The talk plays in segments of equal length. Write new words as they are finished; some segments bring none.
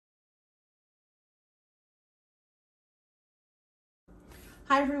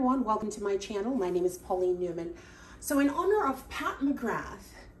Hi everyone, welcome to my channel. My name is Pauline Newman. So in honor of Pat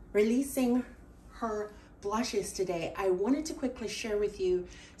McGrath releasing her blushes today, I wanted to quickly share with you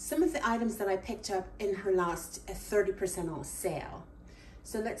some of the items that I picked up in her last 30% off sale.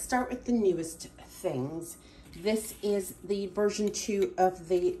 So let's start with the newest things. This is the version 2 of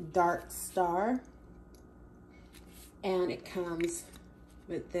the Dark Star, and it comes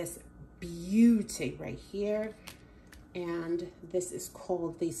with this beauty right here. And this is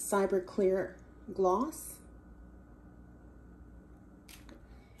called the Cyber Clear Gloss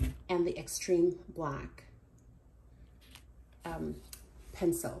and the Xtreme Black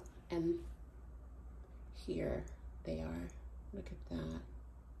pencil. And here they are. Look at that.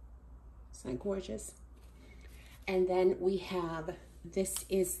 Isn't that gorgeous? And then we have, this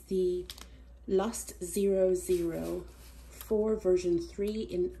is the Lust 004 version 3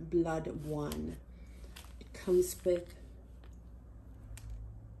 in Blood 1. It comes with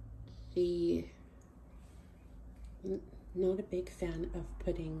the, not a big fan of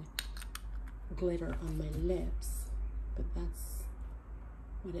putting glitter on my lips, but that's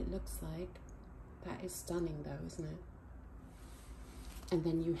what it looks like. That is stunning though, isn't it? And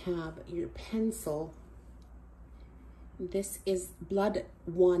then you have your pencil. This is Blood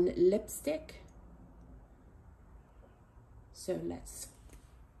 1 lipstick. So let's,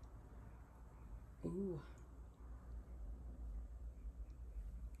 ooh.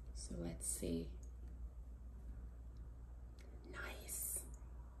 So let's see. Nice.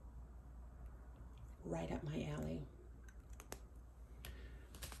 Right up my alley.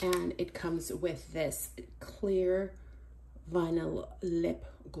 And it comes with this clear vinyl lip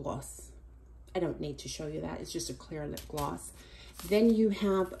gloss. I don't need to show you that. It's just a clear lip gloss. Then you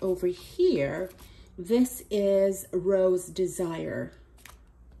have over here, this is Rose Desire.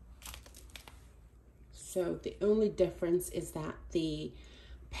 So the only difference is that the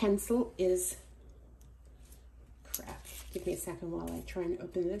pencil is, crap, give me a second while I try and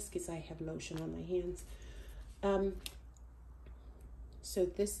open this because I have lotion on my hands. So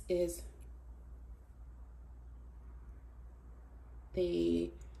this is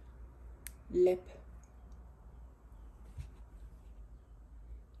the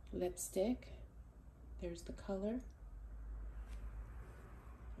lipstick. There's the color.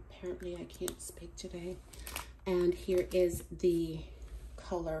 Apparently I can't speak today. And here is the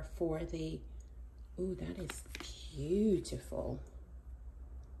color for the, ooh, that is beautiful.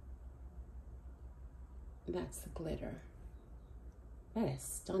 That's the glitter. That is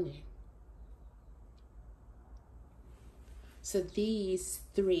stunning. So these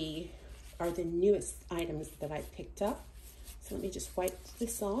three are the newest items that I picked up. So let me just wipe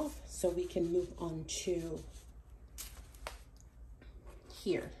this off so we can move on to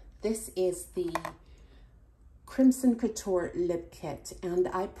here. This is the Crimson Couture Lip Kit, and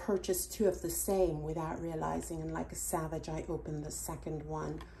I purchased 2 of the same without realizing, and like a savage, I opened the second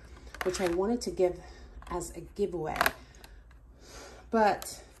one, which I wanted to give as a giveaway.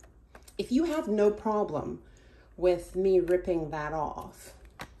 But if you have no problem with me ripping that off,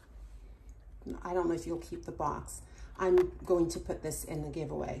 I don't know if you'll keep the box. I'm going to put this in the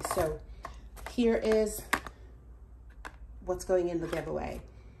giveaway. So here is what's going in the giveaway,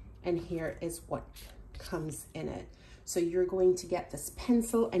 and here is what comes in it. So you're going to get this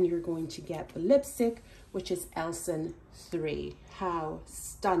pencil, and you're going to get the lipstick, which is Elson 3. How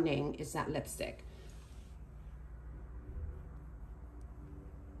stunning is that lipstick?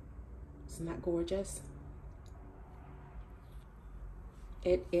 Isn't that gorgeous?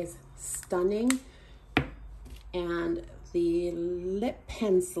 It is stunning. And the lip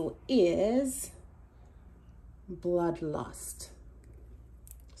pencil is Bloodlust.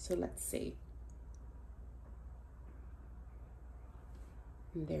 So let's see.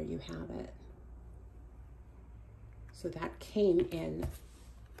 And there you have it. So that came in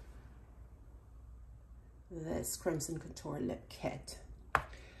this Crimson Couture Lip Kit.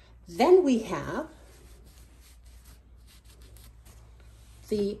 Then we have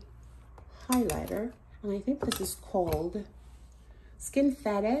the highlighter, and I think this is called Skin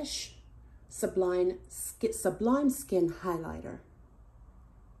Fetish Sublime Skin Highlighter,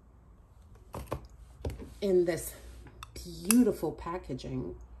 in this beautiful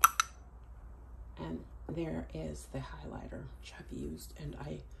packaging. And there is the highlighter, which I've used and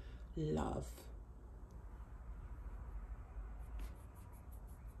I love.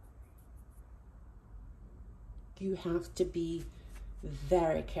 You have to be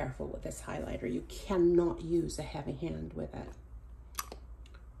very careful with this highlighter. You cannot use a heavy hand with it.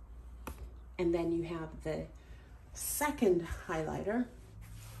 And then you have the second highlighter,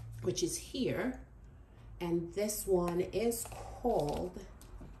 which is here. And this one is called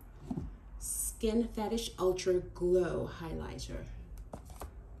Skin Fetish Ultra Glow Highlighter.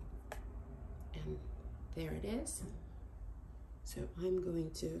 And there it is. So I'm going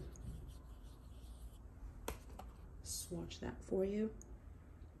to swatch that for you.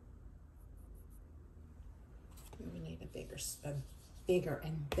 We need a bigger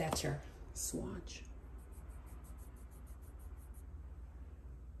and better swatch.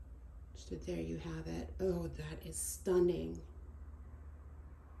 So there you have it. Oh, that is stunning.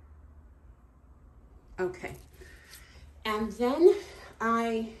 Okay, and then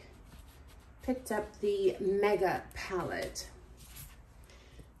I picked up the Mega palette,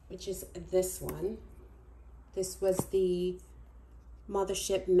 which is this one. This was the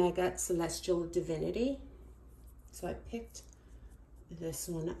Mothership Mega Celestial Divinity. So I picked this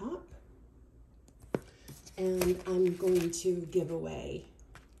one up, and I'm going to give away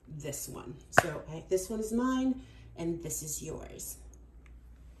this one. So this one is mine, and this is yours.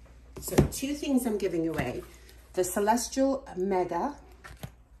 So two things I'm giving away: the Celestial Mega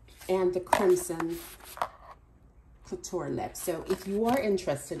and the Crimson Couture Lip. So if you are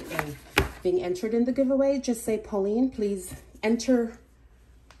interested in being entered in the giveaway, just say, Pauline, please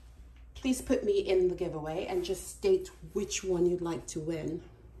put me in the giveaway, and just state which one you'd like to win.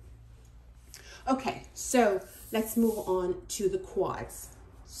 Okay, so let's move on to the quads.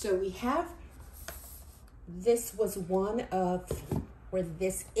 So we have, this is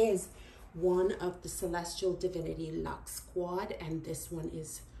one of the Celestial Divinity Luxe Quad, and this one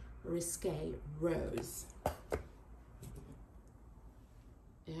is Risque Rose.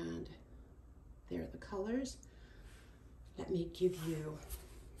 And there are the colors. Let me give you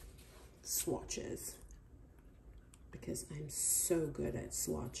swatches, because I'm so good at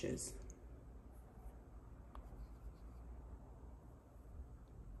swatches.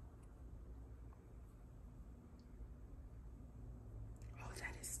 Oh,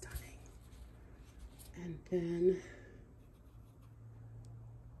 that is stunning. And then,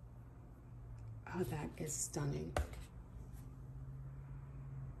 oh, that is stunning.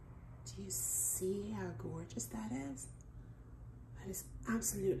 Do you see how gorgeous that is? That is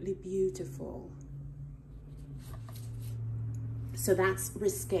absolutely beautiful. So that's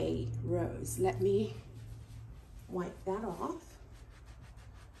Risque Rose. Let me wipe that off.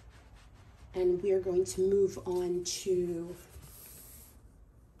 And we're going to move on to,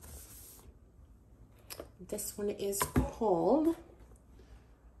 this one is called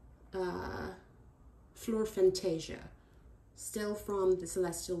Fleur Fantasia, still from the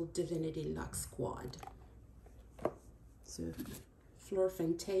Celestial Divinity Luxe Quad. So Fleur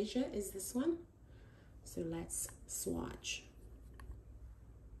Fantasia is this one. So let's swatch.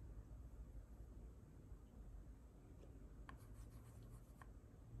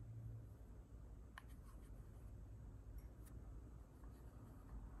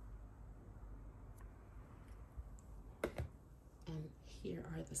 And here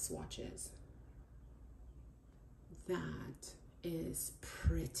are the swatches. That is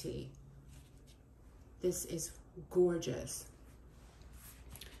pretty. This is gorgeous.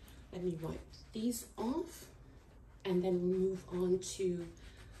 Let me wipe these off, and then we'll move on to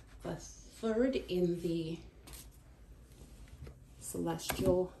the third in the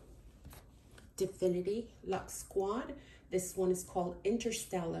Celestial Divinity Luxe Quad. This one is called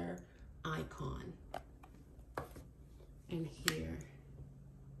Interstellar Icon. And here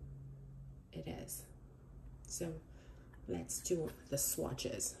it is. So let's do the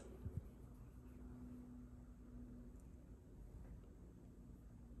swatches.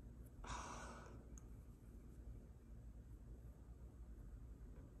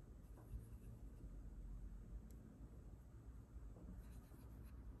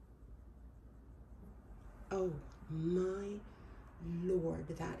 Oh my Lord,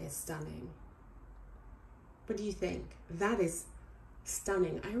 that is stunning. What do you think? That is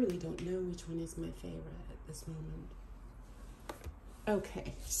stunning. I really don't know which one is my favorite at this moment.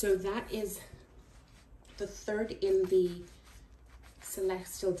 Okay, so that is the third in the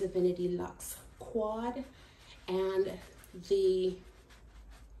Celestial Divinity Luxe Quad, and the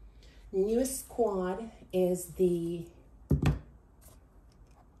newest quad is the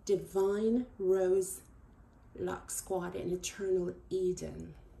Divine Rose Luxe Quad in Eternal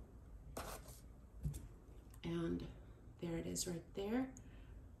Eden. And there it is right there.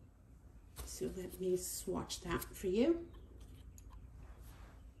 So let me swatch that for you.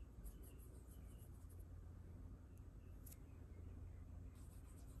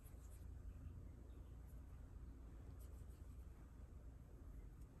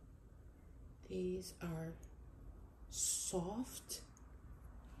 These are soft.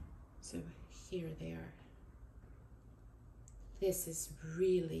 So here they are. This is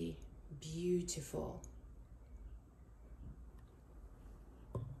really, Beautiful.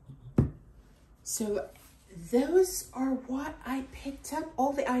 So those are what I picked up,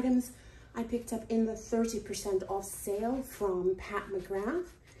 all the items I picked up in the 30% off sale from Pat McGrath.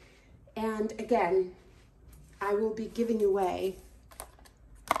 And again, I will be giving away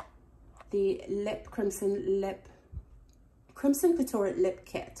the Crimson Couture Lip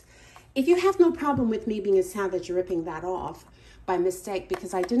Kit. If you have no problem with me being a savage ripping that off by mistake,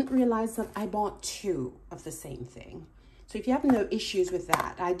 because I didn't realize that I bought 2 of the same thing. So if you have no issues with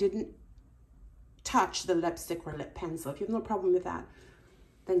that, I didn't touch the lipstick or lip pencil. If you have no problem with that,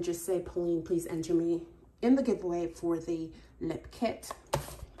 then just say, Pauline, please enter me in the giveaway for the lip kit.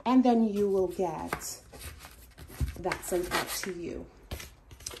 And then you will get that sent out to you.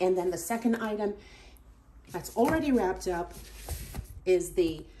 And then the second item that's already wrapped up is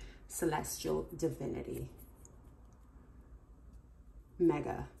the Celestial Divinity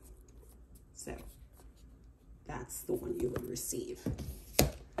Mega. So that's the one you will receive.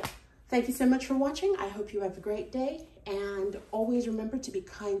 Thank you so much for watching. I hope you have a great day, and always remember to be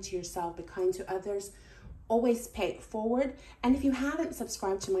kind to yourself, be kind to others, always pay it forward. And if you haven't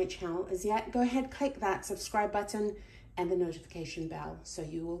subscribed to my channel as yet, go ahead, click that subscribe button and the notification bell so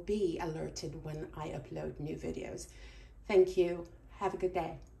you will be alerted when I upload new videos. Thank you. Have a good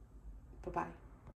day. Bye-bye.